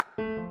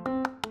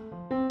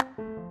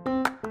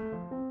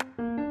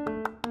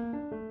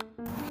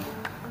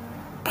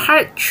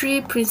Part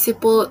 3,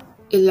 Principle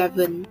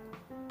 11.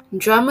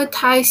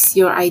 Dramatize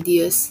your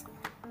ideas.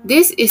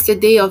 This is the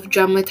day of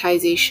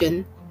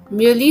dramatization.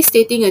 Merely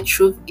stating a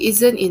truth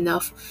isn't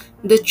enough.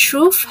 The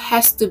truth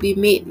has to be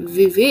made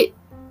vivid,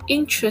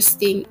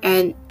 interesting,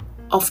 and,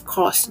 of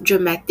course,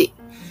 dramatic.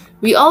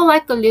 We all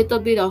like a little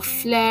bit of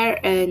flair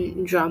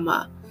and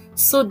drama.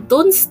 So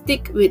don't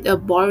stick with a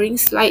boring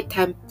slide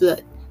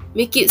template.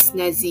 Make it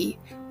snazzy.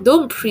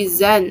 Don't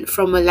present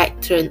from a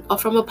lectern or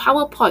from a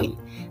PowerPoint.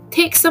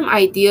 Take some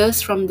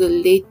ideas from the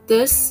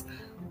latest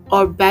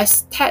or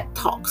best TED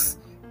Talks.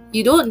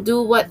 You don't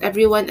do what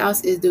everyone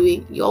else is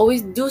doing. You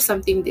always do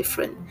something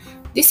different.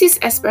 This is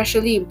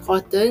especially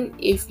important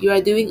if you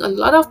are doing a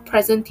lot of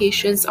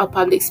presentations or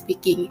public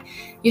speaking.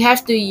 You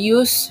have to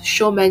use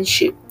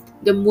showmanship.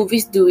 The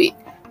movies do it,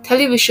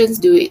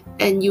 televisions do it,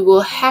 and you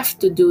will have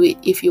to do it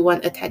if you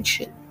want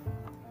attention.